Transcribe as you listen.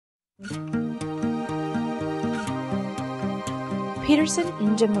Peterson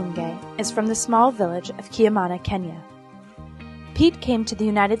Njamunge is from the small village of Njamunge, Kenya. Pete came to the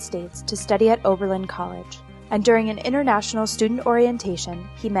United States to study at Oberlin College, and during an international student orientation,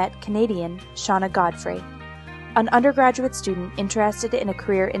 he met Canadian Shauna Godfrey, an undergraduate student interested in a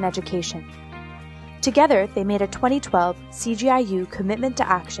career in education. Together, they made a 2012 CGI U Commitment to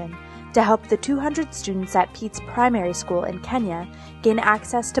Action to help the 200 students at Pete's primary school in Kenya gain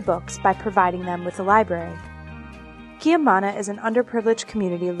access to books by providing them with a library. Njamunge is an underprivileged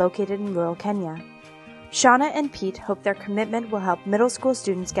community located in rural Kenya. Shauna and Pete hope their commitment will help middle school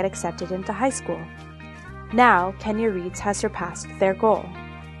students get accepted into high school. Now, Kenya Reads has surpassed their goal.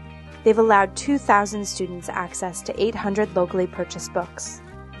 They've allowed 2,000 students access to 800 locally purchased books.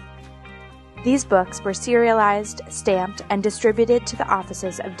 These books were serialized, stamped, and distributed to the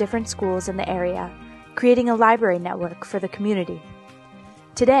offices of different schools in the area, creating a library network for the community.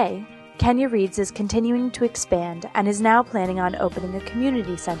 Today, Kenya Reads is continuing to expand and is now planning on opening a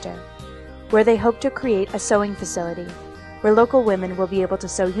community center, where they hope to create a sewing facility, where local women will be able to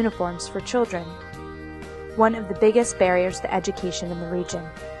sew uniforms for children, one of the biggest barriers to education in the region.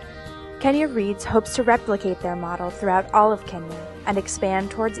 Kenya Reads hopes to replicate their model throughout all of Kenya and expand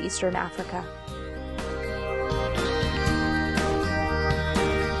towards Eastern Africa.